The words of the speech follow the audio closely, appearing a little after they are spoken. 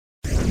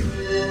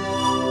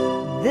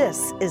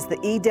This is the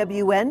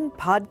EWN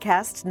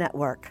Podcast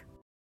Network.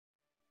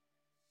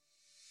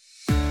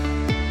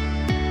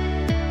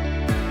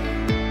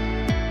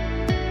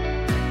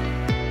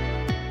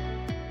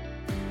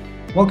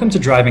 Welcome to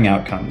Driving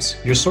Outcomes,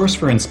 your source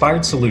for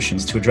inspired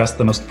solutions to address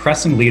the most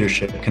pressing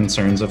leadership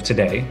concerns of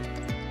today.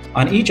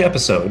 On each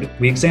episode,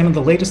 we examine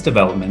the latest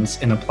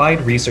developments in applied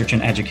research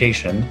and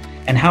education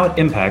and how it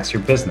impacts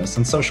your business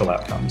and social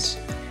outcomes.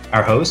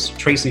 Our host,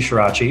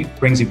 Traci,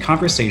 brings you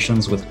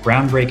conversations with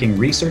groundbreaking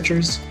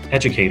researchers,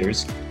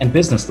 educators, and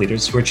business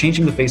leaders who are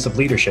changing the face of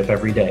leadership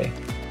every day.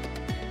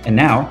 And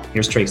now,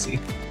 here's Traci.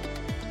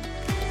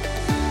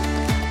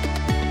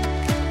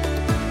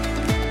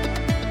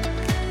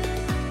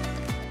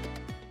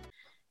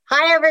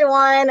 Hi,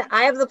 everyone.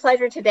 I have the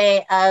pleasure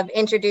today of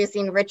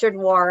introducing Richard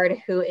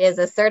Ward, who is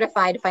a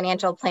certified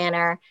financial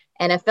planner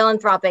and a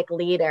philanthropic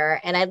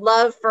leader. And I'd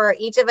love for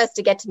each of us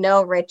to get to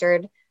know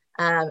Richard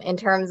in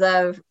terms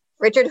of,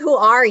 Richard, who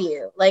are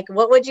you? Like,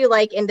 what would you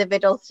like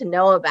individuals to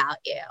know about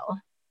you?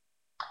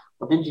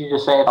 Well, didn't you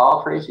just say it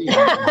all, Traci?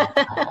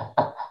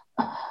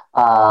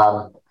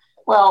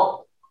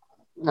 Well,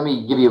 let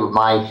me give you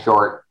my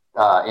short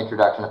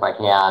introduction if I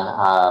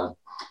can.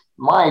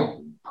 My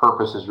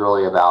purpose is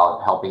really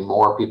about helping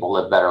more people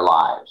live better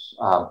lives.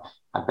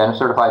 I've been a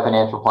certified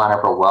financial planner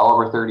for well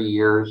over 30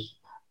 years.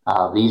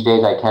 These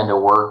days, I tend to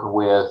work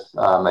with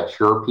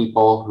mature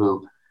people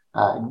who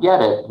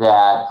get it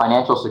that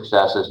financial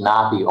success is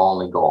not the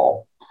only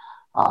goal.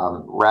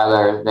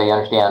 Rather, they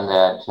understand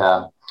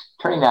that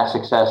turning that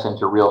success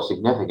into real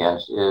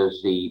significance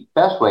is the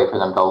best way for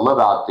them to live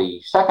out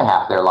the second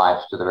half of their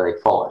lives to the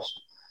very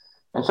fullest.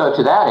 And so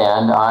to that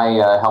end,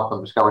 I help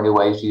them discover new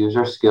ways to use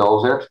their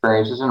skills, their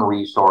experiences, and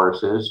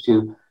resources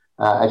to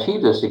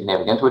achieve this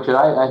significance, which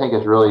I think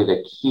is really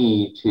the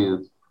key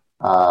to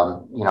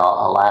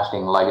a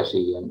lasting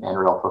legacy and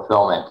real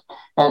fulfillment.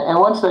 And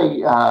once they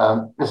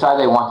decide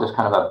they want this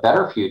kind of a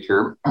better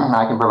future,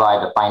 I can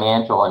provide the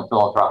financial and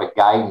philanthropic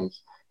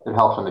guidance that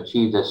helps them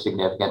achieve this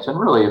significance and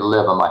really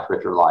live a much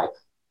richer life.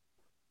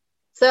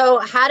 So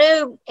how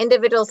do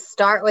individuals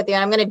start with you?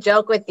 And I'm going to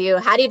joke with you.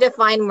 How do you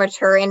define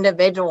mature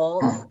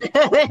individuals? Is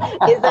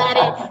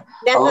that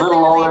a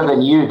little older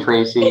than you,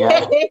 Traci?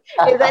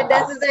 Is that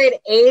necessarily an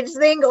age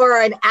thing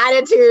or an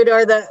attitude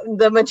or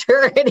the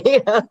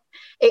maturity of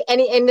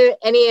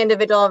any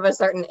individual of a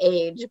certain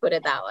age, put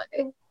it that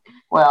way?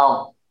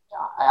 Well,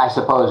 I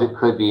suppose it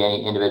could be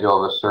any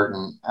individual of a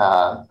certain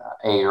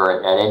age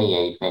or at any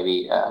age,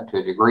 maybe to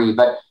a degree.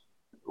 But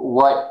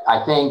what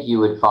I think you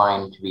would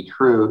find to be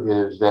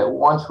true is that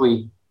once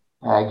we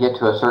get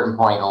to a certain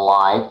point in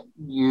life,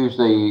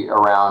 usually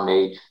around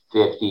age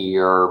 50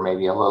 or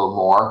maybe a little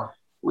more,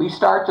 we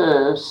start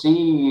to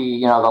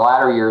see, the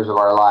latter years of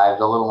our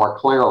lives a little more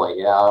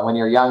clearly. When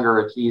you're younger,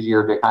 it's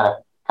easier to kind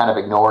of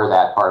ignore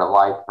that part of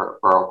life for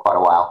quite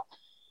a while.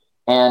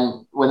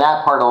 And when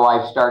that part of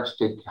life starts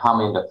to come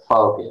into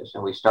focus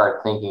and we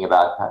start thinking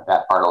about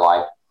that part of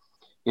life,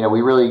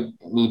 we really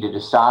need to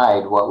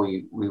decide what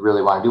we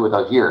really want to do with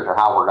those years or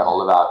how we're going to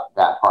live out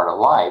that part of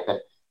life.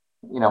 And,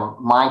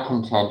 my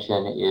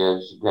contention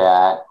is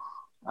that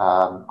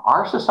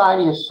our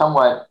society has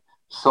somewhat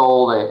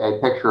sold a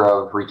picture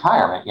of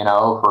retirement,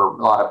 for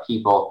a lot of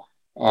people.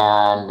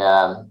 And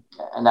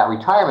that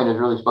retirement is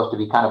really supposed to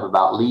be kind of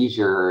about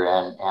leisure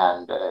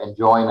and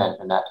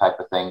enjoyment and that type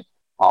of thing.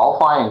 All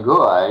fine and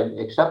good,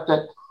 except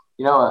that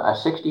a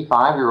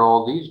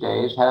 65-year-old these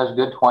days has a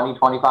good 20,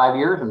 25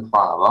 years in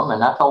front of them,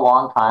 and that's a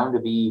long time to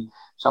be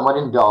somewhat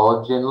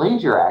indulged in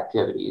leisure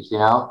activities,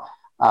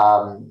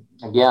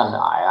 Again,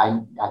 I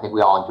think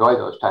we all enjoy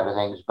those type of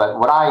things, but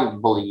what I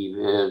believe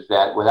is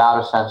that without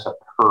a sense of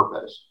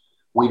purpose,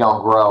 we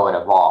don't grow and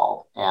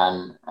evolve.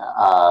 And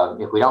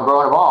if we don't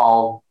grow and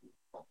evolve,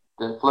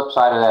 the flip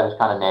side of that is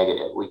kind of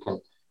negative. We can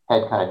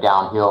head kind of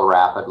downhill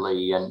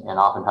rapidly and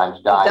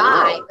oftentimes die. You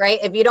die, right?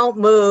 If you don't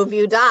move,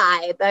 you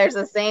die. There's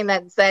a saying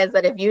that says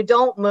that if you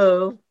don't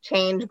move,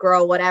 change,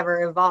 grow,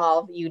 whatever,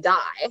 evolve, you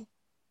die.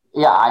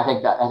 Yeah, I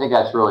think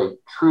that's really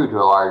true to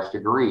a large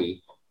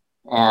degree.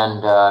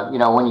 And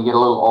when you get a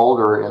little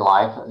older in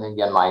life, and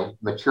again, my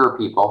mature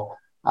people,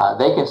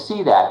 they can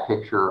see that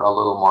picture a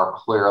little more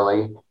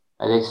clearly.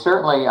 They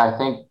certainly, I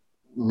think,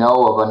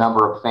 know of a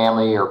number of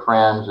family or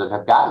friends that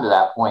have gotten to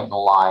that point in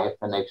life,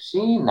 and they've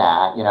seen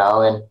that,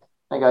 and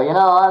they go,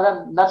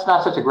 that's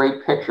not such a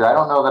great picture. I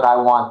don't know that I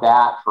want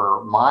that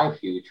for my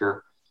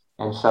future.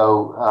 And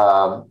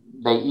so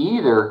they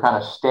either kind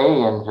of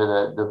stay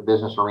into the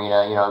business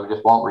arena,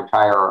 just won't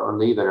retire or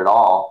leave it at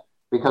all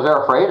because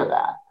they're afraid of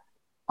that.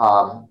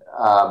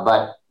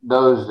 But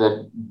those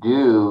that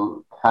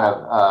do kind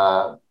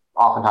of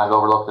oftentimes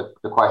overlook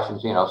the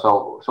questions,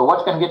 so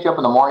what's going to get you up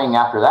in the morning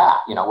after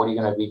that? What are you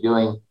going to be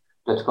doing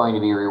that's going to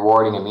be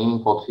rewarding and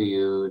meaningful to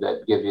you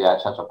that gives you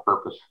that sense of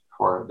purpose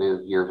for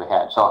the years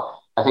ahead? So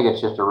I think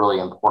it's just a really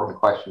important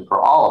question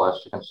for all of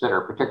us to consider,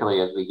 particularly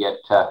as we get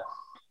to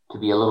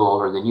be a little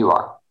older than you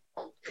are.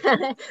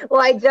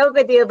 Well, I joke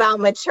with you about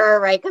mature,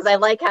 right? Because I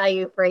like how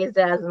you phrased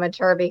it as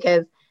mature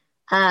because,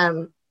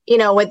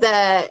 with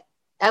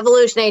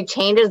evolutionary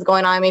changes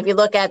going on. I mean, if you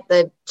look at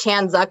the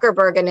Chan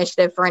Zuckerberg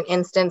initiative, for an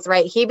instance,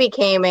 right, he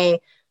became a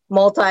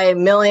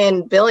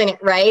multi-million billionaire,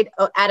 right,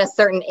 at a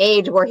certain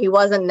age where he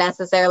wasn't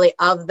necessarily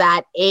of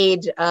that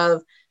age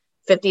of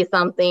 50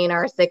 something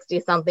or 60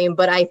 something.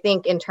 But I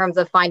think in terms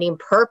of finding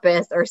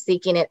purpose or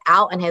seeking it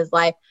out in his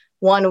life,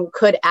 one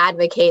could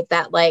advocate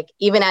that, like,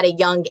 even at a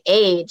young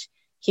age,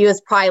 he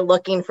was probably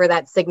looking for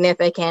that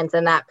significance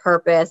and that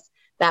purpose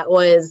that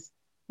was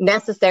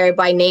necessary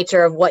by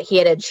nature of what he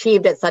had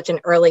achieved at such an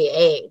early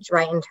age,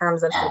 right, in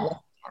terms of significance.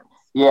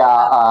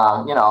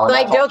 Yeah, So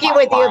like joking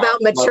with you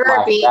about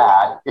mature being,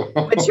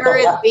 mature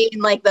is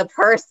being like the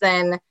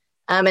person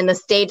in the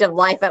stage of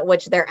life at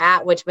which they're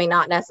at, which may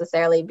not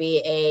necessarily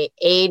be a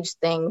age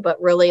thing, but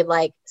really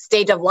like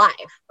stage of life,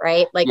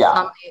 right? Like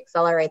some may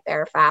accelerate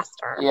there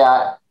faster.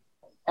 Yeah.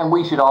 And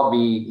we should all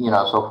be,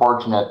 so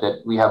fortunate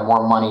that we have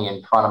more money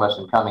in front of us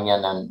and coming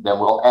in than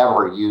we'll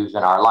ever use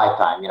in our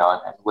lifetime, in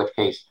which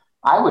case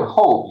I would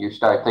hope you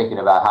start thinking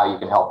about how you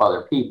can help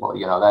other people.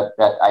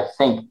 That I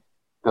think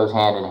goes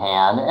hand in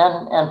hand.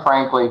 And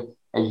frankly,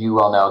 as you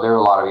well know, there are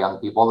a lot of young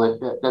people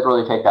that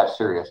really take that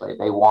seriously.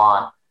 They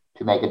want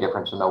to make a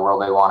difference in the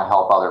world. They want to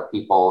help other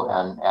people.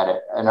 And at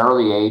an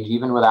early age,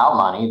 even without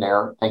money,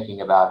 they're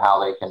thinking about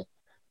how they can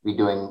be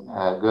doing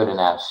good in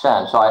that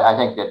sense. So I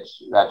think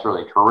that's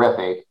really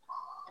terrific.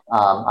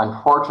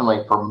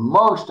 Unfortunately, for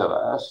most of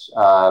us,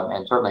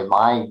 and certainly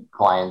my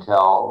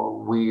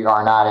clientele, we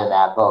are not in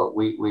that boat.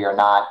 We are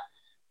not,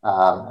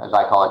 as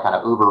I call it, kind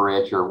of uber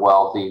rich or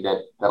wealthy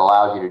that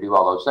allows you to do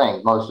all those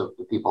things. Most of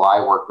the people I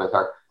work with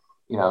are,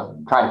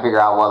 trying to figure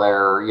out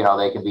whether,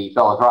 they can be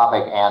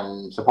philanthropic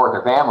and support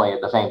their family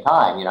at the same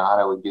time. How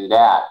do we do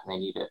that? And they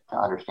need to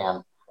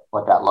understand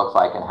what that looks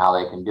like and how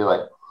they can do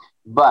it.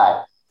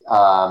 But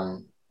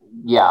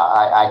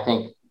I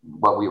think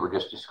what we were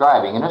just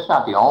describing, and it's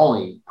not the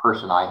only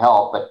person I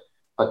help,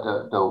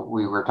 but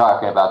we were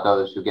talking about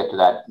those who get to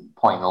that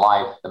point in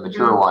life, the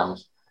mature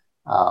ones,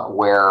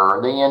 where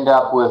they end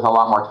up with a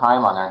lot more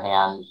time on their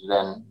hands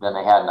than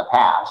they had in the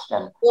past.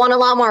 And want a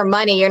lot more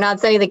money. You're not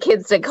sending the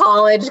kids to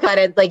college, kind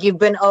of like you've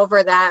been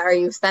over that or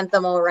you've sent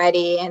them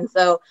already. And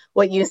so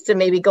what used to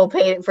maybe go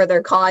pay for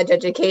their college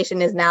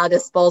education is now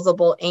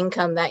disposable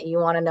income that you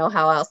want to know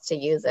how else to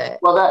use it.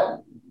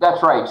 Well,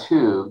 that's right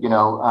too.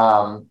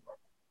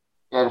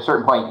 At a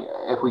certain point,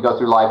 if we go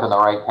through life on the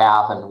right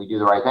path and we do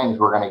the right things,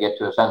 we're going to get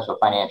to a sense of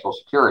financial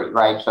security,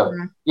 right? So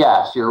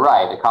yes, you're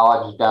right. The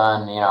college is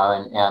done,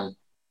 and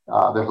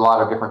there's a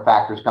lot of different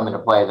factors come into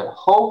play that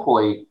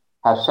hopefully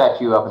have set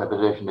you up in a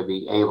position to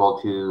be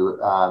able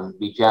to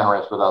be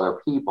generous with other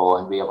people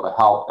and be able to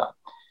help them.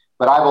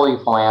 But I believe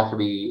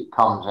philanthropy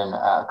comes in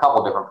a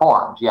couple different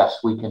forms. Yes,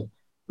 we can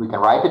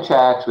write the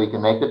checks, we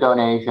can make the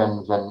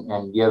donations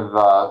and give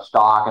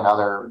stock and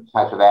other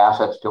types of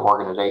assets to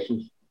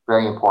organizations.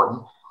 Very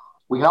important.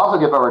 We can also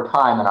give our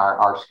time and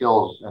our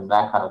skills and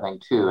that kind of thing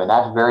too. And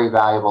that's very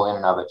valuable in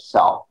and of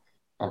itself.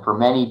 And for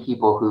many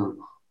people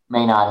who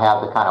may not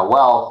have the kind of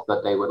wealth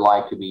that they would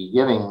like to be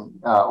giving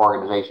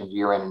organizations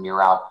year in and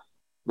year out,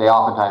 they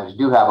oftentimes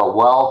do have a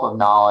wealth of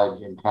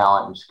knowledge and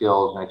talent and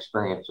skills and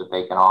experience that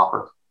they can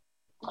offer.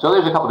 So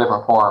there's a couple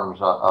different forms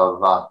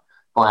of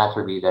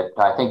philanthropy that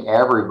I think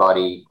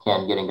everybody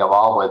can get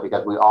involved with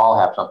because we all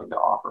have something to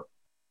offer.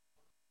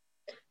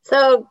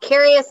 So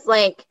curious,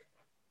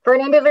 for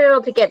an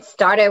individual to get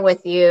started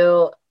with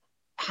you,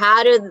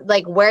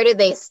 where do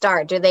they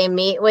start? Do they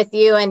meet with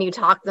you and you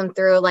talk them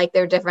through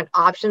their different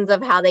options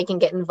of how they can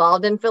get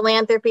involved in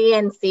philanthropy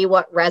and see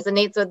what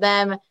resonates with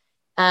them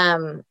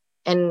and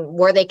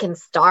where they can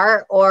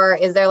start? Or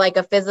is there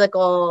a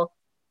physical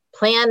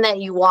plan that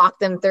you walk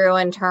them through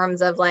in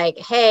terms of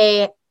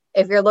hey,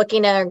 if you're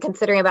looking at or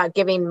considering about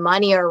giving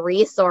money or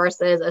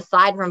resources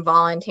aside from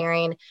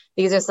volunteering,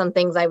 these are some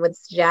things I would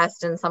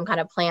suggest and some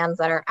kind of plans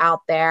that are out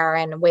there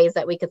and ways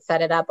that we could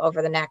set it up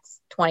over the next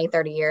 20,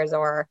 30 years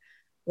or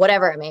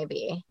whatever it may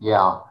be.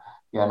 Yeah,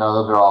 no,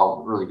 those are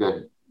all really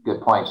good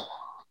points.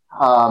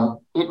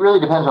 It really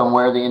depends on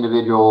where the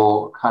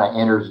individual kind of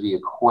enters the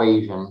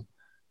equation.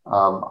 A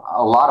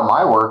lot of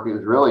my work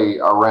is really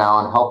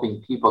around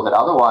helping people that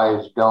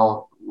otherwise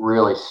don't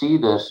really see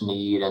this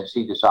need and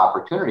see this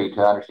opportunity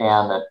to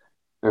understand that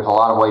there's a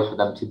lot of ways for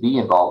them to be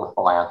involved with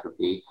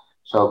philanthropy.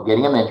 So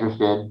getting them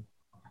interested.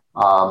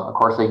 Of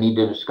course, they need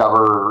to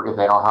discover, if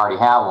they don't already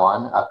have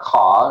one, a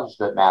cause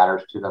that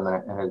matters to them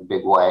in a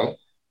big way.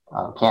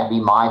 Can't be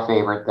my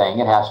favorite thing.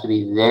 It has to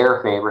be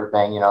their favorite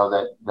thing,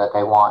 that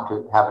they want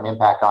to have an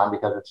impact on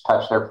because it's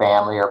touched their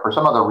family or for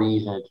some other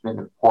reason it's been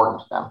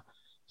important to them.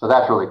 So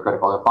that's really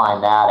critical to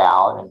find that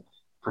out. And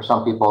for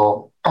some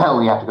people,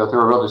 we have to go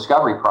through a real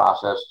discovery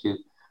process to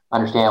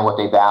understand what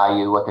they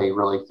value, what they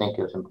really think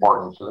is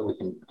important so that we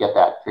can get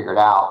that figured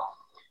out.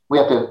 We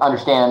have to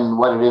understand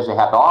what it is they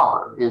have to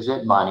offer. Is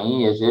it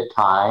money? Is it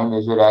time?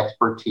 Is it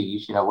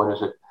expertise? What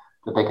is it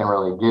that they can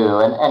really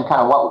do? And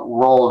kind of what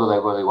role do they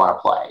really want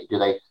to play? Do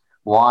they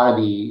want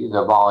to be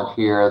the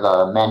volunteer,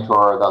 the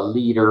mentor, the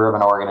leader of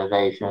an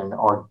organization,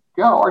 or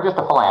just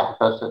a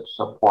philanthropist that's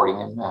supporting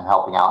and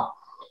helping out?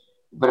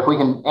 But if we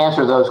can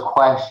answer those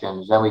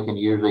questions, then we can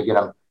usually get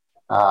them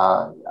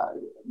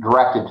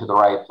directed to the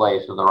right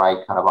place with the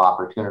right kind of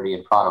opportunity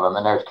in front of them.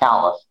 And there's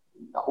countless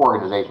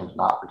organizations and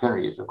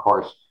opportunities, of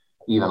course,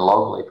 even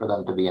locally, for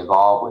them to be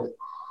involved with.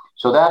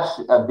 So that's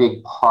a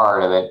big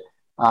part of it.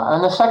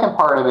 And the second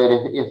part of it,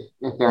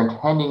 if they're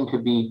intending to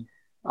be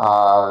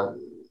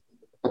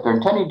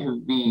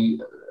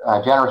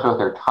generous with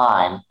their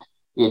time,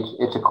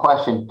 it's a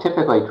question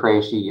typically,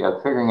 Traci,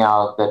 of figuring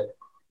out that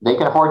they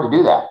can afford to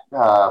do that.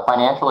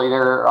 Financially,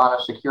 they're on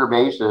a secure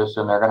basis,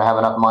 and they're going to have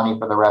enough money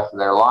for the rest of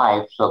their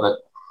life so that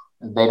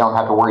they don't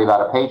have to worry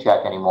about a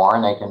paycheck anymore,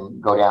 and they can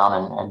go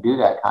down and do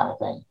that kind of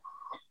thing.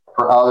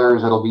 For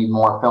others, it'll be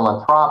more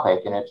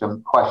philanthropic, and it's a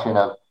question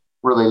of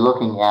really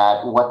looking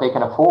at what they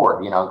can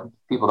afford.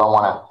 People don't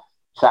want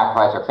to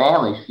sacrifice their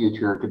family's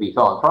future to be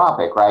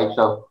philanthropic, right?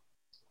 So,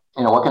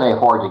 what can they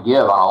afford to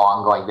give on an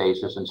ongoing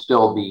basis and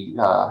still be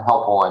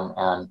helpful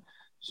and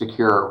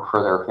secure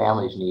for their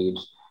family's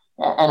needs?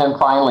 And then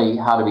finally,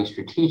 how to be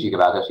strategic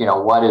about this.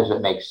 What does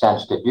it make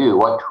sense to do?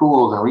 What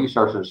tools and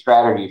resources and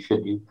strategies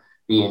should you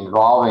be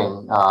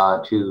involving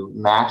to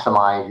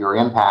maximize your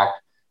impact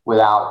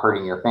without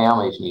hurting your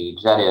family's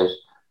needs? That is,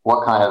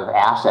 what kind of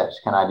assets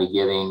can I be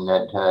giving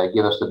that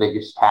give us the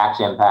biggest tax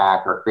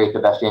impact or create the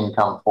best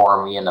income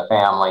for me and the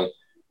family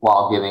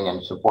while giving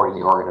and supporting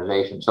the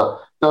organization? So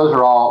those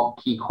are all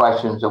key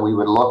questions that we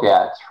would look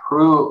at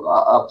through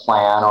a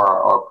plan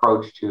or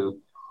approach to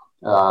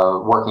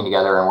working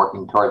together and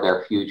working toward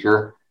their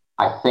future.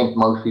 I think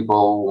most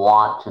people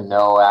want to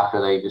know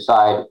after they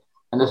decide,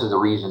 and this is the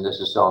reason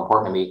this is so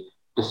important to me,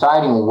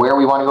 deciding where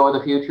we want to go in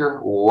the future,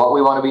 what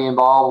we want to be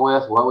involved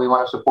with, what we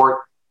want to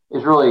support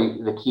is really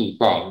the key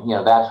thing.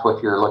 That's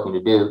what you're looking to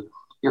do.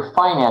 Your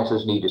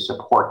finances need to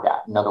support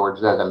that. In other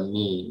words, they're the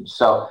means.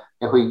 So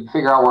if we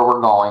figure out where we're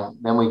going,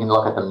 then we can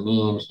look at the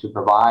means to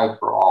provide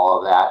for all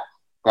of that.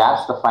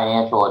 That's the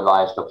financial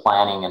advice, the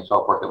planning and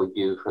so forth that we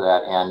do for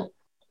that end.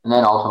 And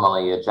then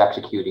ultimately it's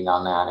executing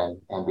on that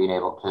and being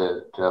able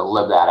to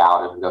live that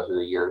out as we go through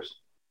the years.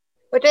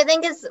 Which I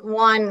think is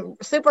one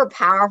super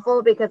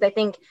powerful, because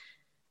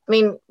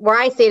where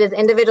I see it is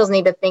individuals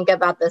need to think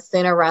about this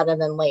sooner rather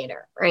than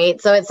later, right?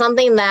 So it's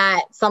something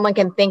that someone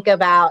can think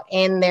about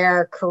in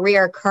their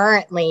career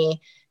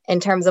currently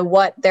in terms of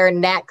what their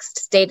next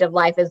stage of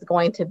life is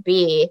going to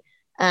be.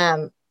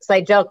 So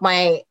I joke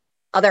my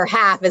other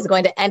half is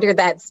going to enter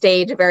that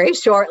stage very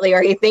shortly,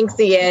 or he thinks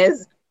he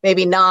is,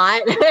 maybe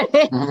not.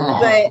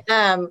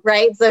 But,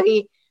 right. So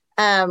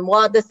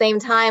while at the same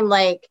time,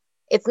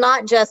 it's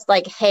not just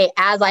hey,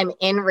 as I'm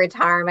in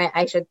retirement,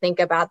 I should think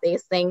about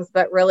these things,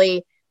 but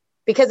really,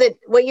 because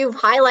what you've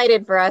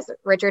highlighted for us,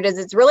 Richard, is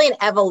it's really an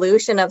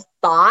evolution of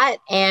thought,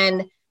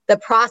 and the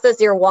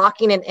process you're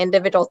walking an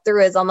individual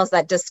through is almost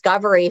that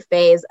discovery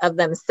phase of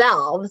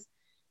themselves.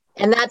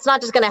 And that's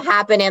not just going to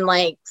happen in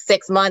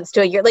 6 months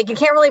to a year. You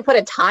can't really put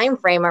a time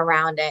frame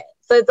around it.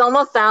 So it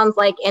almost sounds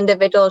like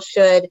individuals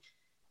should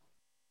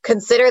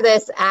consider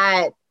this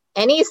at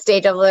any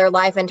stage of their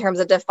life in terms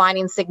of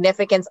defining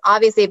significance.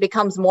 Obviously, it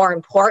becomes more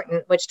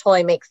important, which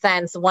totally makes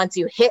sense once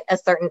you hit a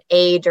certain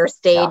age or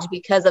stage,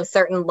 because of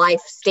certain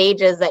life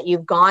stages that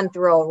you've gone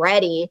through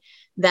already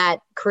that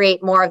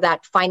create more of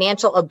that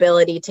financial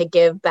ability to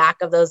give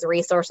back of those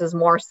resources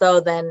more so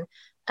than,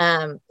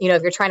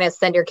 if you're trying to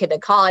send your kid to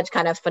college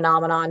kind of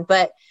phenomenon.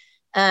 But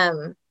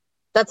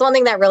that's one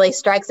thing that really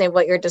strikes me,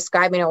 what you're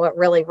describing, and what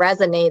really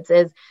resonates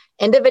is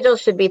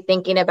individuals should be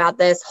thinking about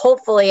this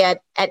hopefully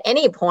at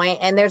any point.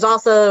 And there's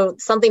also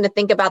something to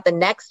think about the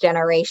next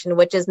generation,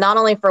 which is not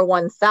only for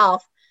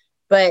oneself,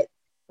 but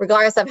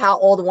regardless of how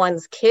old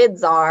one's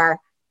kids are,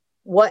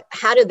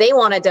 how do they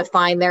want to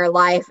define their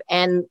life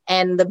and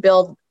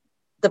the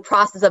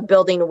process of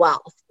building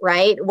wealth,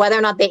 right? Whether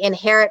or not they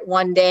inherit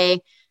one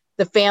day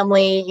the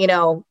family,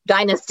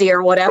 dynasty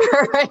or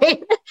whatever,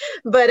 right?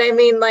 But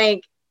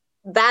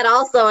that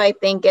also, I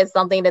think, is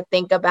something to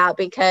think about,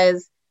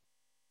 because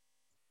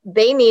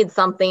they need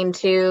something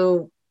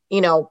to,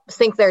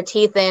 sink their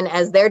teeth in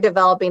as they're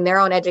developing their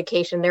own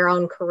education, their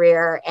own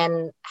career,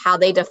 and how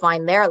they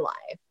define their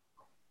life.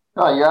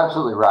 No, you're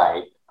absolutely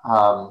right.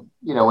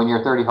 When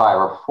you're 35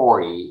 or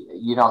 40,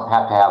 you don't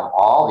have to have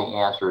all the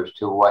answers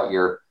to what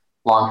your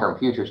long-term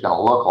future is going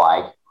to look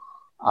like.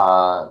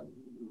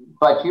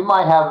 But you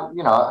might have,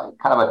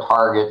 kind of a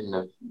target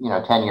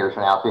in 10 years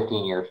from now,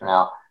 15 years from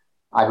now.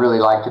 I'd really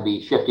like to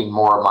be shifting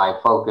more of my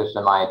focus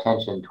and my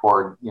attention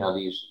toward,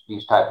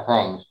 these type of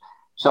things.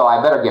 So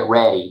I better get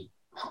ready,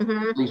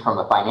 at least from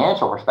a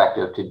financial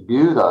perspective, to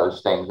do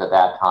those things at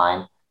that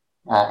time.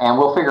 And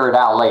we'll figure it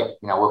out later.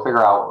 We'll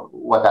figure out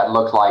what that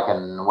looks like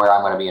and where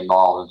I'm going to be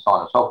involved and so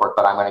on and so forth.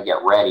 But I'm going to get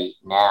ready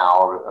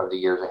now over the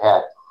years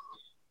ahead.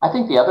 I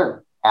think the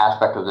other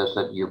aspect of this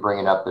that you're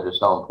bringing up that is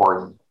so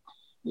important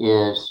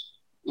is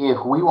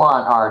if we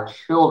want our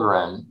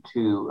children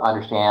to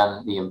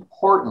understand the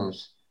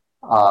importance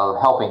of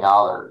helping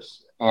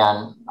others.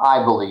 And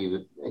I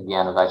believe,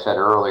 again, as I said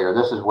earlier,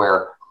 this is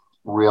where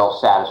real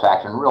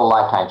satisfaction, real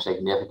lifetime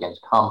significance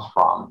comes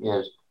from,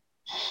 is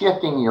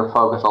shifting your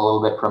focus a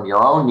little bit from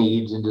your own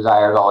needs and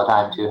desires all the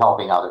time to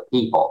helping other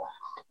people.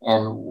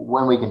 And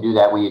when we can do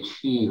that, we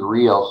achieve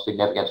real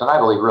significance and I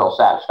believe real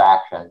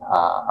satisfaction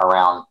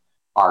around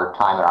our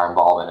time and our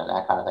involvement and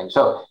that kind of thing.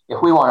 So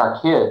if we want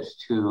our kids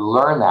to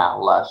learn that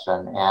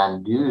lesson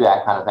and do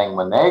that kind of thing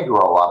when they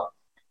grow up,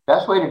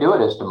 best way to do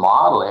it is to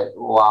model it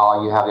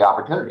while you have the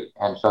opportunity.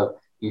 And so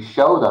you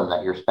show them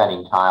that you're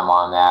spending time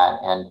on that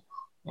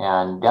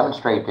and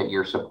demonstrate that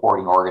you're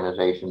supporting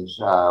organizations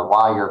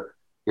while you're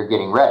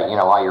getting ready,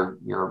 while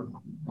you're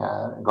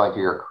going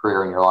through your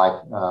career and your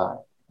life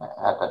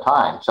at the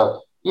time.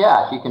 So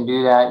yeah, if you can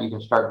do that, you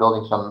can start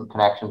building some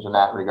connections in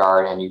that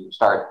regard, and you can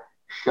start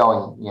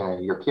showing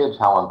your kids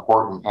how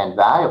important and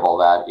valuable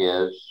that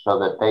is, so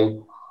that they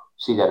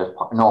see that as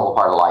a normal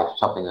part of life,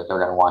 something that they're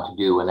going to want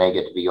to do when they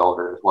get to be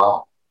older as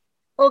well.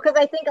 Well, because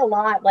I think a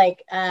lot,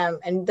 like,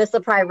 and this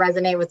will probably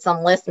resonate with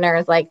some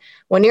listeners, like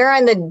when you're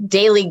on the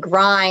daily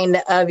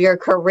grind of your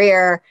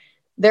career,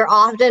 there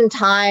are often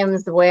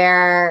times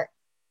where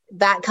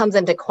that comes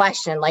into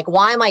question. Like,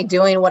 why am I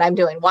doing what I'm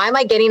doing? Why am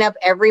I getting up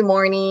every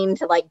morning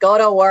to like go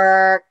to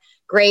work?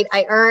 Great.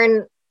 I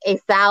earn a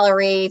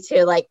salary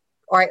to like,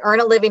 or I earn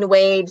a living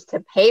wage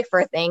to pay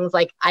for things.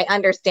 Like, I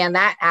understand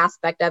that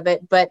aspect of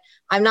it, but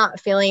I'm not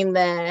feeling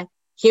the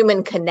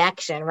human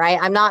connection, right?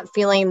 I'm not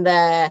feeling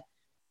the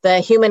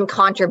human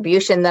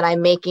contribution that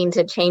I'm making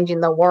to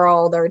changing the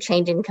world or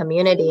changing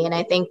community. And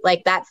I think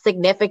like that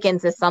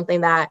significance is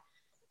something that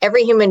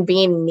every human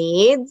being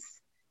needs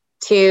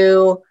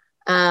to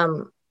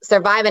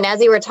survive. And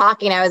as you were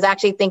talking, I was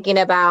actually thinking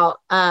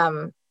about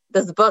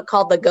this book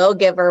called The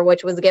Go-Giver,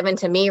 which was given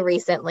to me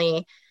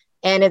recently.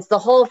 And it's the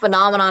whole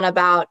phenomenon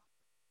about,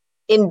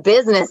 in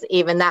business,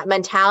 even that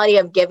mentality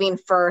of giving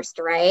first,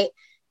 right?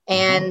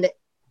 And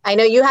I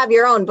know you have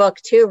your own book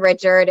too,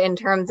 Richard, in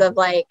terms of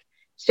like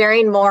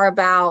sharing more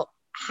about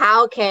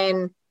how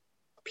can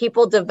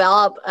people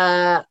develop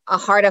a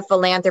heart of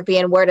philanthropy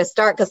and where to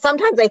start. Because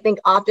sometimes I think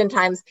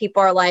oftentimes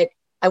people are like,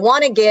 I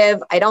want to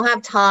give, I don't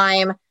have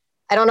time,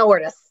 I don't know where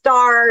to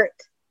start.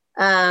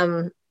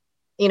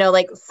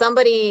 Like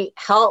somebody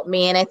help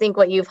me. And I think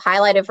what you've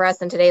highlighted for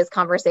us in today's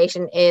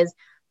conversation is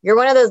you're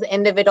one of those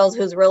individuals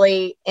who's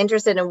really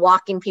interested in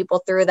walking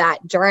people through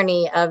that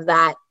journey of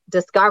that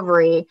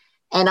discovery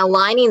and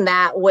aligning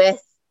that with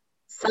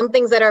some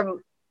things that are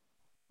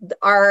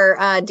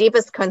our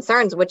deepest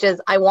concerns, which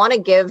is I want to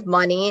give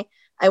money.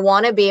 I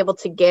want to be able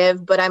to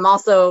give, but I'm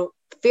also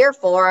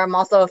fearful, or I'm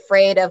also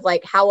afraid of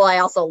like, how will I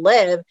also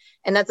live?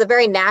 And that's a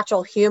very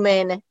natural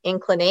human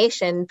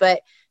inclination.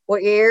 But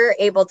what you're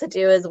able to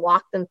do is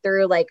walk them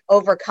through like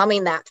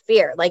overcoming that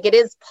fear. Like it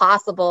is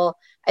possible.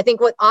 I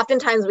think what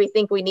oftentimes we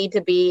think we need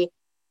to be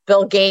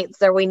Bill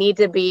Gates or we need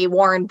to be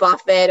Warren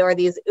Buffett or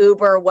these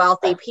uber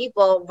wealthy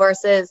people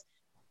versus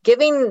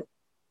giving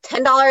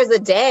 $10 a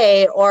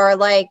day or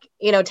like,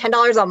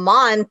 $10 a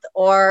month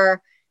or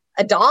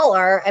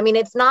 $1. I mean,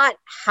 it's not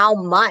how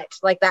much,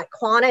 like that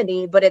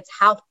quantity, but it's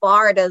how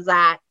far does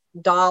that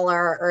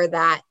dollar or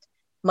that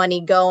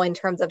money go in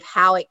terms of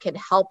how it could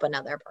help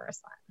another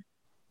person.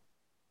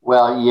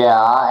 Well, yeah.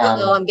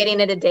 I'm getting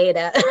into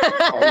data. Yeah,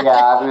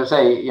 I was going to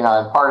say,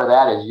 and part of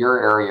that is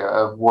your area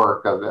of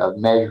work of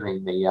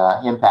measuring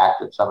the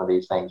impact that some of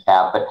these things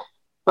have.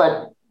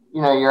 But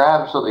you're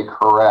absolutely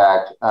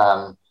correct.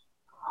 I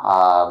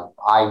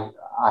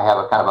have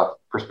a kind of a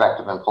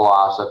perspective and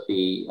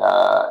philosophy,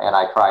 and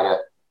I try to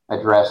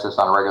address this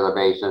on a regular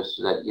basis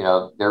that,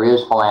 there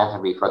is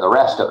philanthropy for the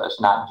rest of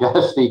us, not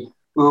just the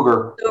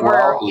uber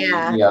wealthy,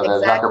 yeah, the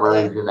exactly.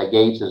 Zuckerbergs and the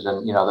Gateses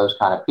and, those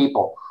kind of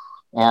people.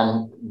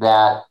 And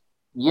that,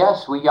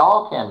 yes, we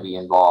all can be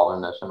involved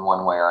in this in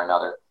one way or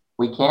another.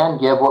 We can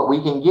give what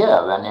we can give.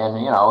 And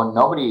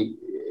nobody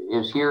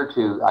is here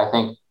to, I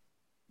think,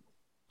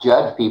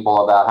 judge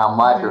people about how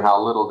much or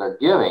how little they're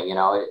giving.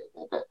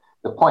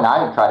 The point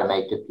I would try to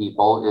make to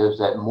people is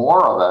that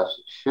more of us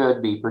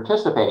should be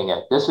participating in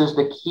it. This is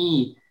the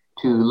key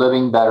to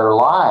living better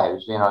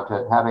lives,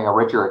 to having a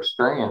richer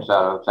experience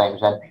out of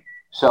things. And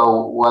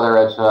so whether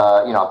it's,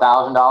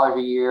 $1,000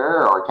 a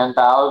year or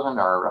 10,000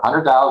 or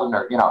 100,000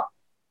 or,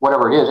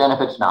 whatever it is. And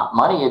if it's not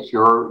money, it's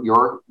your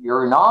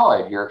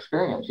knowledge, your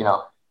experience.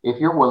 If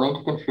you're willing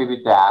to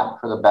contribute that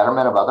for the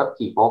betterment of other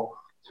people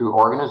through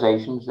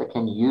organizations that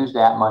can use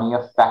that money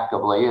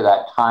effectively,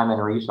 that time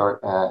and resource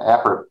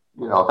effort,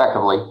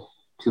 effectively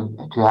to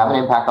have an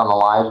impact on the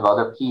lives of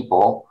other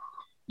people,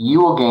 you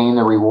will gain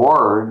the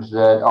rewards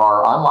that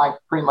are unlike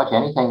pretty much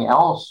anything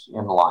else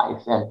in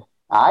life. And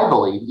I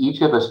believe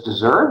each of us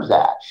deserves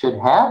that, should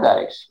have that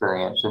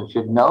experience and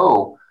should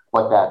know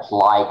what that's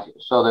like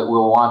so that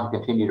we'll want to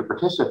continue to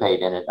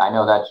participate in it. I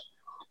know that's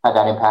had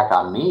that impact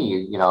on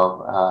me,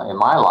 in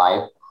my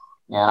life.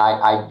 And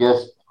I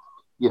just,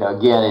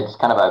 again, it's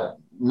kind of a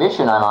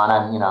mission I'm on.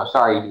 I'm,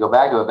 sorry to go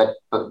back to it,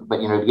 but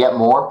to get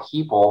more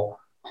people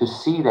to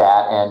see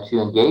that and to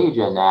engage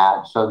in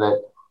that so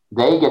that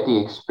they get the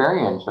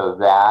experience of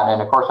that.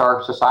 And of course,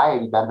 our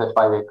society benefits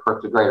by the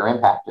greater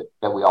impact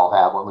that we all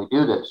have when we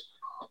do this.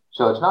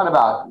 So it's not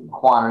about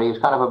quantity, it's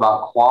kind of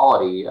about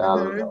quality of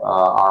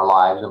our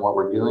lives and what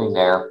we're doing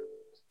there.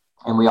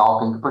 And we all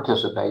can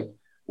participate.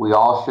 We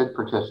all should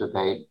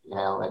participate,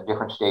 at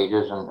different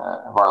stages of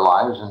our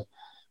lives. And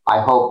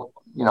I hope,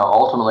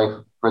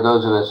 ultimately for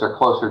those of us that are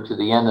closer to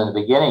the end than the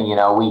beginning,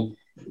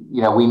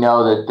 we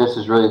know that this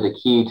is really the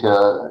key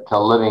to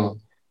living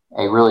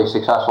a really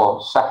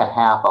successful second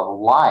half of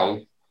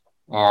life.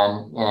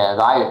 And as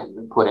I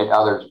put it,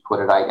 others put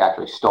it, I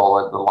actually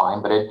stole the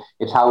line, but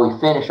it's how we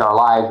finish our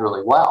lives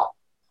really well.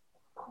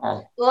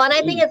 And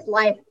I think it's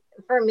life.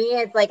 For me,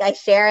 it's like I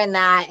share in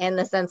that, in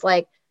the sense,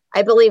 like,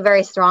 I believe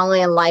very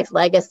strongly in life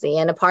legacy.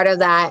 And a part of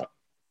that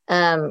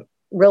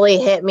really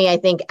hit me, I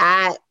think,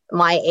 at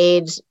my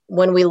age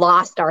when we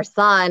lost our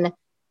son,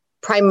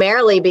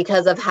 primarily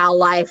because of how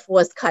life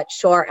was cut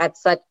short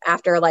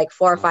after like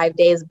 4 or 5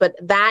 days. But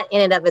that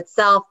in and of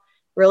itself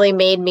really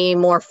made me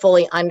more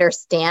fully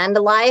understand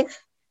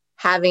life,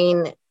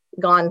 having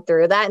gone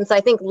through that. And so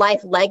I think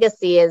life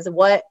legacy is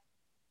what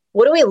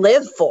do we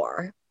live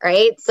for,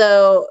 right?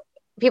 So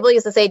people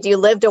used to say, do you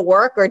live to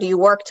work or do you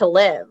work to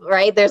live,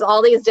 right? There's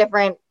all these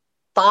different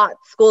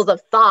schools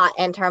of thought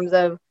in terms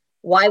of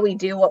why we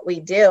do what we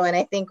do. And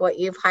I think what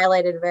you've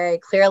highlighted very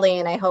clearly,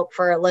 and I hope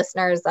for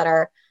listeners that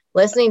are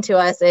listening to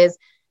us, is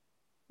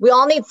we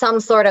all need some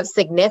sort of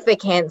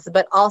significance,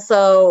 but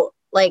also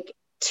like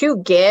to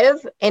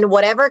give in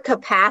whatever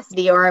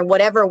capacity or in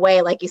whatever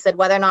way, like you said,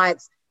 whether or not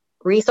it's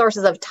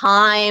resources of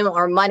time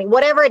or money,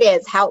 whatever it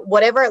is,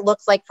 whatever it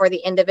looks like for the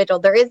individual,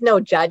 there is no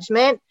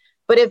judgment.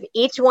 But if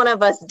each one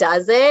of us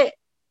does it,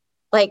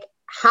 like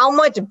how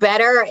much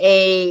better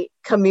a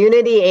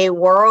community, a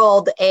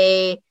world,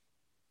 a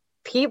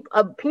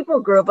people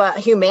group, a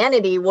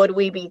humanity would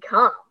we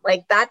become?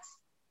 Like that's,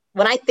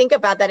 when I think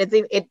about that,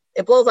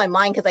 it blows my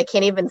mind because I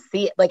can't even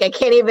see it. Like I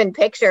can't even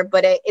picture,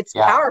 but it's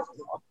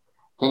powerful.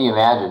 Can you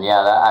imagine?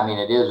 Yeah,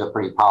 it is a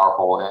pretty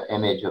powerful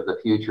image of the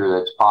future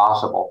that's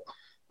possible.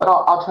 But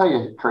I'll tell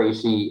you,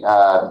 Traci,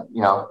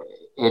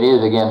 it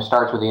is, again,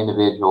 starts with the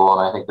individual,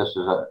 and I think this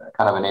is a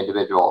kind of an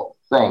individual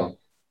thing.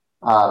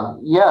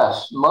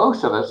 Yes,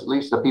 most of us, at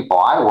least the people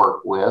I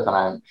work with, and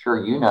I'm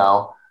sure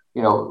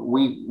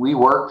we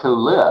work to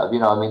live.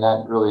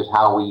 That really is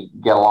how we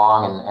get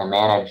along and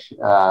manage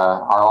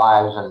our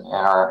lives and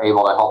are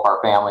able to help our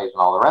families and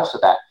all the rest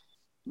of that.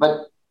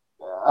 But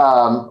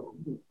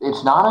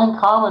it's not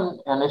uncommon,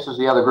 and this is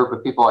the other group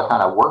of people I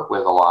kind of work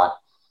with a lot.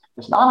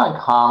 It's not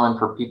uncommon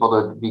for people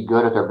to be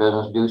good at their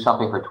business, do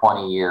something for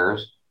 20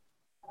 years,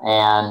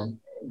 and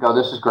go,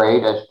 this is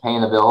great, it's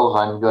paying the bills,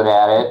 I'm good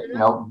at it,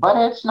 but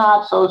it's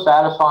not so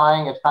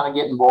satisfying. It's kind of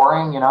getting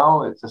boring,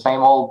 it's the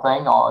same old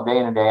thing all day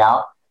in and day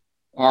out.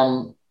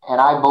 And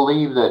I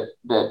believe that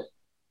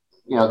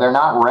they're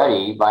not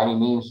ready by any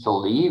means to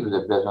leave the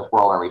business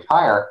world and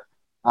retire.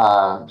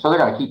 So they're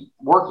going to keep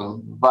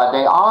working, but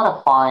they ought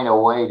to find a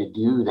way to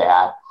do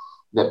that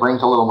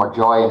brings a little more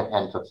joy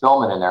and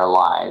fulfillment in their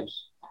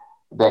lives,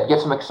 that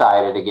gets them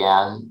excited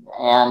again.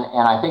 And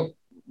I think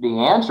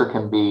the answer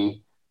can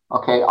be,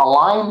 okay,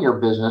 align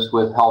your business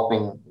with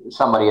helping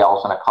somebody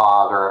else in a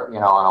cause or,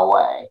 in a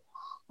way.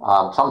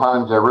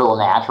 Sometimes they're real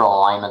natural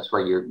alignments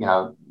where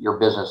your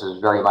business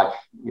is very much,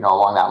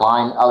 along that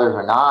line. Others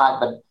are not,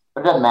 but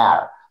it doesn't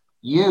matter.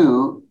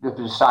 You have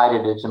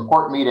decided it's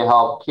important to me to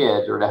help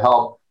kids or to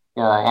help,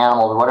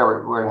 animals or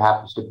whatever it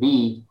happens to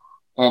be.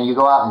 And you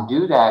go out and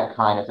do that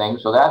kind of thing.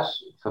 So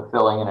that's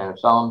fulfilling in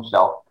its own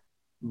self.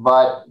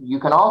 But you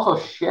can also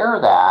share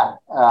that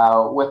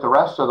with the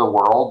rest of the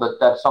world,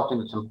 that's something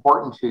that's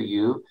important to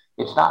you.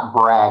 It's not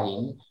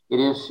bragging. It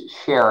is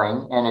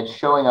sharing, and it's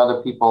showing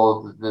other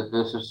people that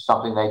this is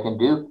something they can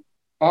do.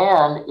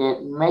 And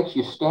it makes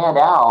you stand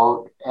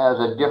out as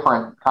a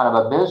different kind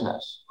of a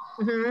business.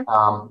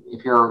 Mm-hmm.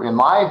 If you're in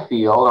my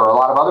field or a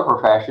lot of other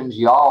professions,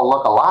 you all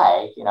look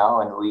alike,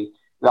 and we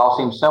all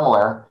seem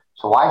similar.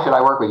 So why should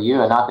I work with you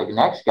and not the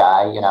next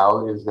guy,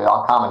 is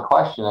the common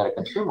question that a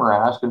consumer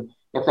asks. And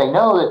if they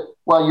know that,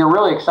 well, you're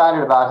really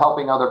excited about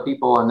helping other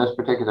people in this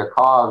particular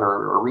cause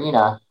or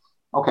arena,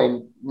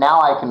 okay,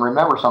 now I can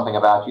remember something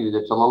about you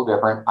that's a little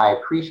different. I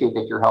appreciate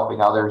that you're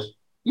helping others.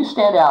 You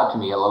stand out to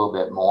me a little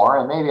bit more,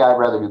 and maybe I'd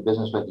rather do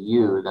business with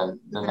you than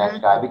the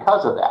next guy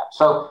because of that.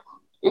 So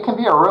it can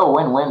be a real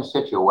win-win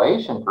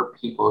situation for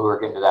people who are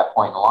getting to that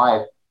point in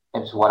life.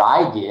 It's what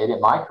I did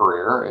in my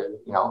career,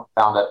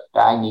 found that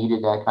I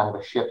needed that kind of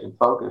a shift in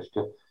focus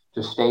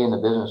to stay in the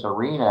business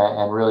arena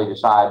and really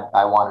decide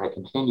I wanted to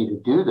continue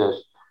to do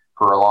this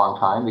for a long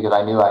time, because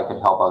I knew I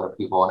could help other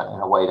people in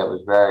a way that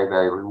was very,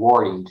 very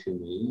rewarding to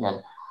me.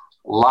 And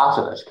lots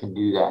of us can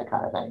do that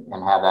kind of thing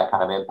and have that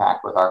kind of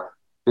impact with our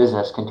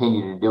business,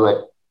 continue to do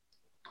it,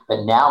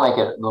 but now make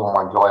it a little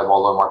more enjoyable,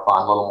 a little more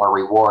fun, a little more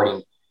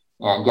rewarding.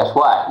 And guess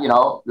what?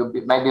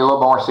 It may be a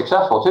little more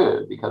successful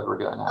too, because we're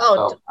doing that.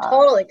 Oh, so,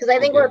 totally. Because I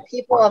think we're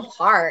people of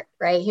heart,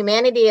 right?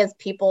 Humanity is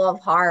people of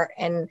heart.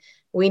 And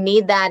we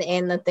need that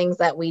in the things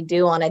that we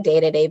do on a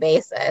day-to-day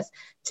basis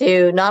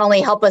to not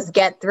only help us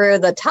get through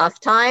the tough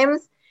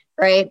times,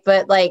 right?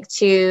 But like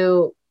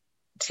to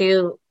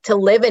to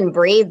live and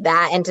breathe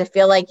that and to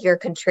feel like you're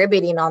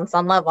contributing on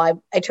some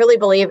level. I truly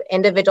believe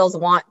individuals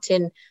want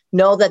to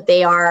know that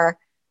they are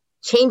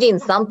changing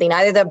something,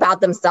 either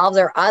about themselves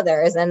or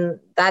others. And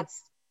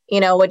that's,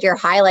 what you're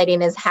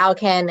highlighting is how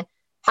can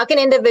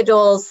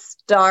individuals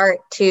start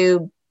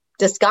to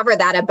discover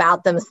that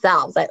about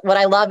themselves. What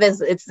I love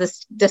is it's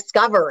this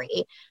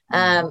discovery.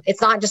 It's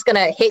not just going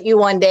to hit you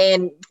one day,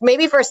 and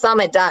maybe for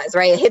some it does,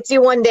 right? It hits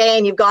you one day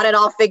and you've got it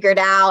all figured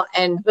out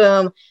and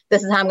boom,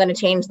 this is how I'm going to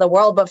change the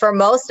world. But for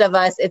most of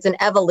us, it's an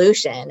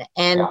evolution.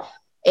 And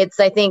it's,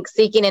 I think,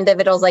 seeking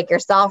individuals like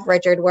yourself,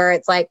 Richard, where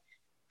it's like,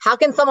 how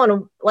can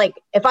someone, like,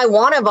 if I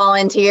want to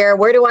volunteer,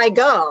 where do I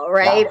go,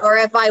 right? Or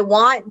if I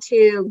want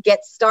to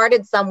get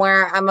started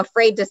somewhere, I'm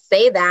afraid to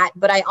say that,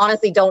 but I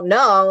honestly don't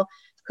know.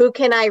 Who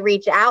can I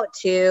reach out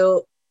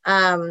to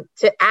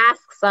ask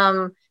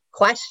some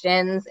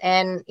questions?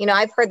 And,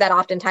 I've heard that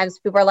oftentimes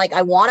people are like,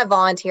 I want to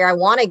volunteer. I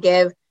want to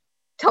give,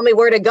 tell me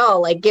where to go.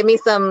 Like, give me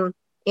some,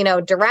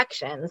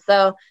 direction.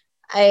 So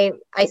I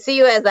see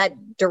you as that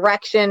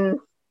direction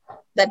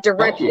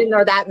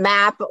or that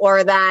map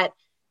or that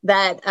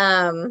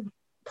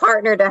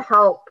partner to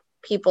help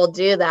people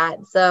do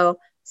that. So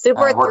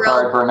super I've worked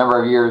thrilled hard for a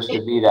number of years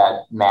to be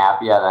that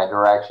map, that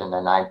direction,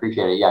 and I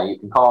appreciate it. Yeah, you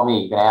can call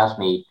me, you can ask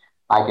me.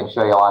 I can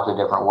show you lots of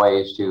different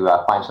ways to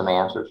find some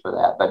answers for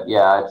that. But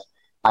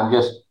I'm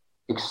just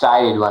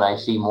excited when I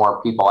see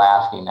more people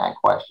asking that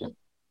question.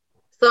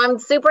 So I'm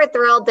super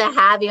thrilled to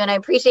have you, and I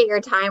appreciate your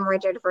time,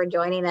 Richard, for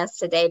joining us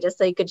today, just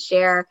so you could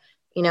share,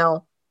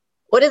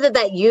 what is it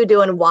that you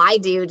do and why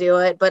do you do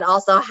it, but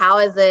also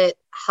how does it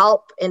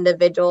help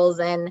individuals,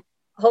 and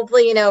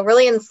hopefully,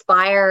 really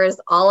inspires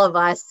all of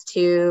us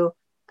to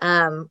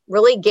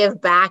really give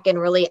back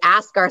and really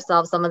ask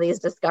ourselves some of these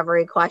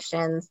discovery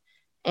questions,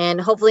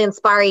 and hopefully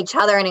inspire each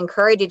other and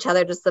encourage each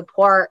other to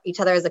support each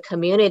other as a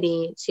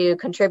community to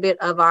contribute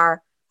of our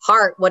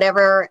heart,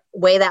 whatever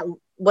way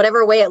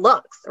it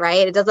looks,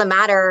 right? It doesn't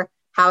matter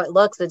how it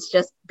looks. It's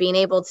just being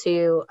able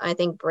to, I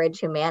think, bridge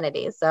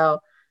humanity.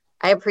 So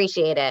I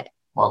appreciate it.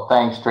 Well,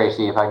 thanks,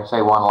 Traci. If I can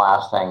say one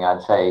last thing,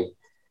 I'd say,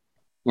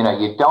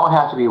 you don't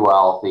have to be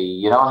wealthy.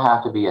 You don't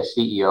have to be a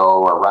CEO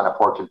or run a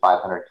Fortune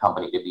 500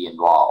 company to be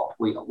involved.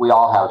 We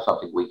all have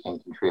something we can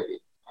contribute.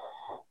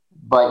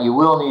 But you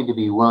will need to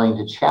be willing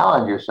to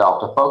challenge yourself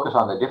to focus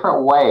on the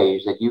different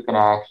ways that you can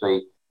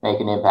actually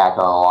make an impact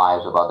on the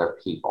lives of other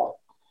people.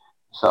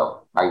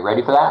 So, are you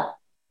ready for that?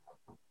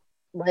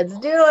 Let's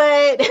do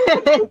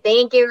it.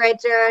 Thank you,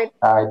 Richard.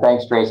 All right.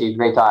 Thanks, Traci. It's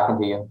great talking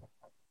to you.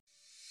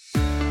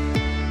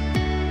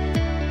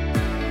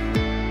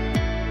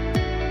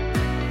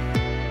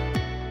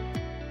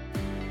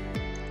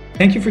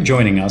 Thank you for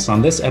joining us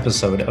on this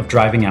episode of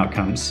Driving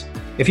Outcomes.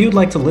 If you'd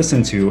like to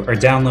listen to or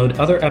download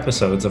other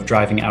episodes of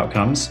Driving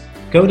Outcomes,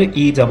 go to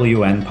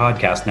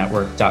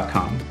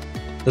ewnpodcastnetwork.com.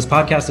 This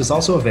podcast is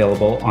also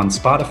available on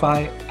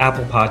Spotify,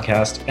 Apple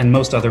Podcast, and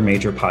most other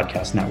major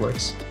podcast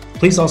networks.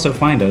 Please also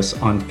find us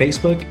on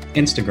Facebook,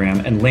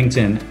 Instagram, and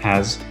LinkedIn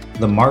as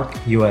The Mark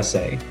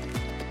USA.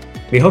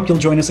 We hope you'll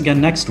join us again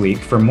next week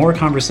for more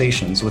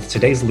conversations with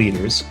today's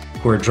leaders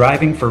who are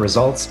driving for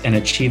results and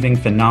achieving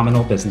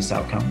phenomenal business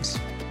outcomes.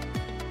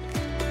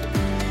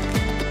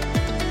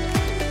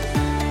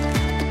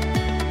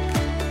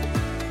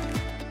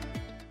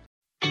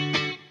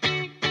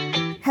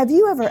 Have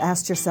you ever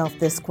asked yourself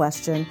this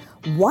question?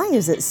 Why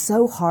is it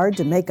so hard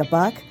to make a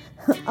buck?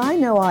 I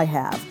know I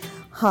have.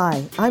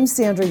 Hi, I'm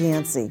Sandra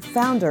Yancey,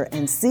 founder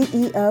and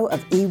CEO of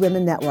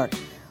eWomen Network.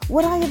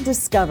 What I have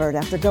discovered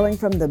after going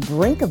from the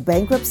brink of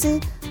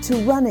bankruptcy to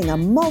running a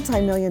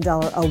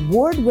multi-million-dollar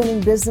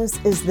award-winning business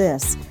is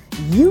this: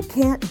 you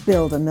can't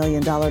build $1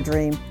 million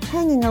dream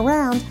hanging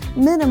around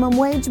minimum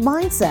wage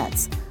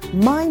mindsets.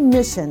 My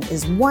mission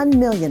is 1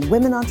 million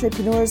women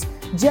entrepreneurs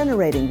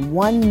generating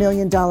 $1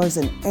 million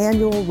in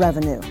annual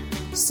revenue.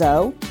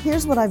 So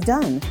here's what I've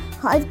done.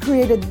 I've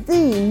created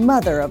the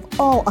mother of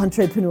all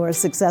entrepreneur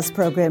success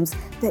programs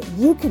that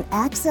you can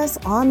access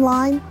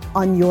online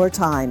on your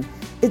time.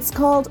 It's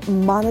called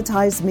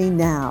Monetize Me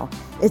Now.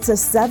 It's a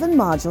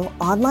 7-module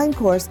online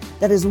course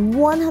that is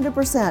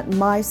 100%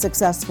 my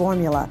success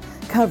formula,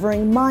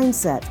 covering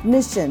mindset,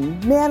 mission,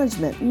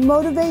 management,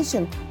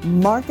 motivation,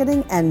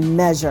 marketing, and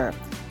measure.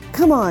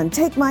 Come on,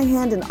 take my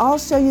hand and I'll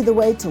show you the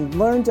way to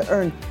learn to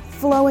earn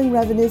flowing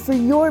revenue for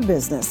your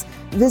business.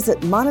 Visit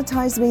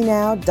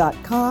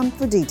monetizemenow.com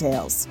for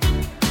details.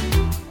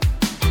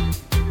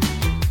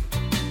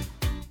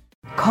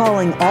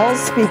 Calling all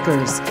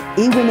speakers,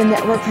 eWomen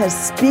Network has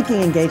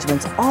speaking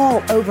engagements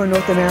all over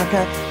North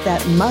America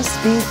that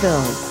must be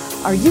filled.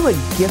 Are you a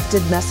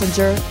gifted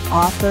messenger,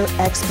 author,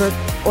 expert,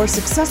 or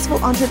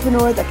successful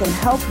entrepreneur that can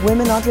help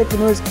women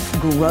entrepreneurs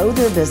grow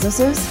their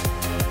businesses?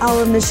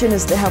 Our mission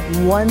is to help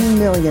 1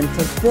 million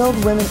fulfilled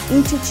women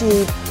each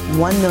achieve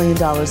 $1 million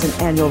in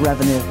annual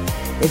revenue.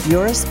 If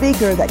you're a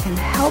speaker that can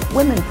help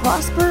women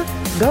prosper,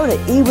 go to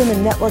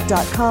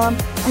eWomenNetwork.com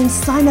and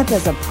sign up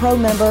as a pro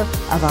member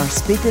of our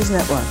Speakers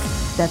Network.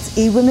 That's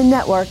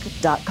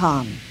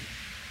eWomenNetwork.com.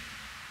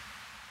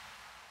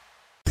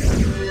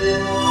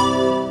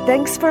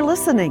 Thanks for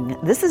listening.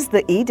 This is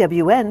the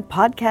EWN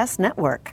Podcast Network.